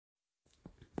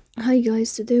Hi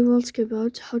guys, today we'll talk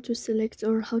about how to select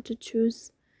or how to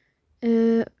choose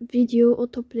video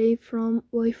autoplay from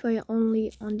Wi-Fi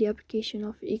only on the application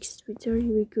of X Twitter.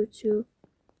 You will go to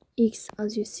X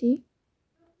as you see.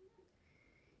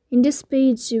 In this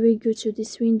page you will go to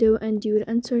this window and you will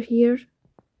enter here.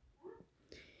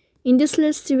 In this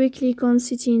list you will click on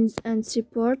settings and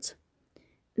support.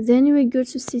 Then you will go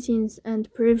to settings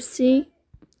and privacy.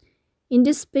 In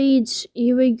this page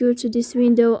you will go to this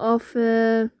window of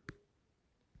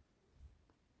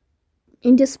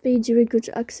in this page we go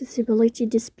to accessibility,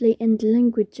 display and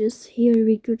languages. Here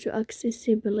we go to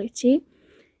accessibility.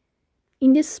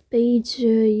 In this page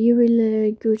you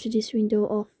will go to this window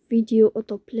of video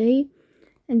autoplay,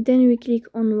 and then we click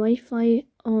on Wi-Fi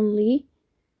only.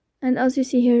 And as you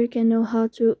see here, you can know how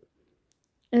to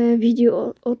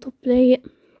video autoplay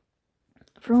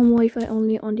from Wi-Fi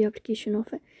only on the application of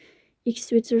X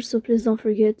Twitter. So please don't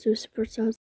forget to support us.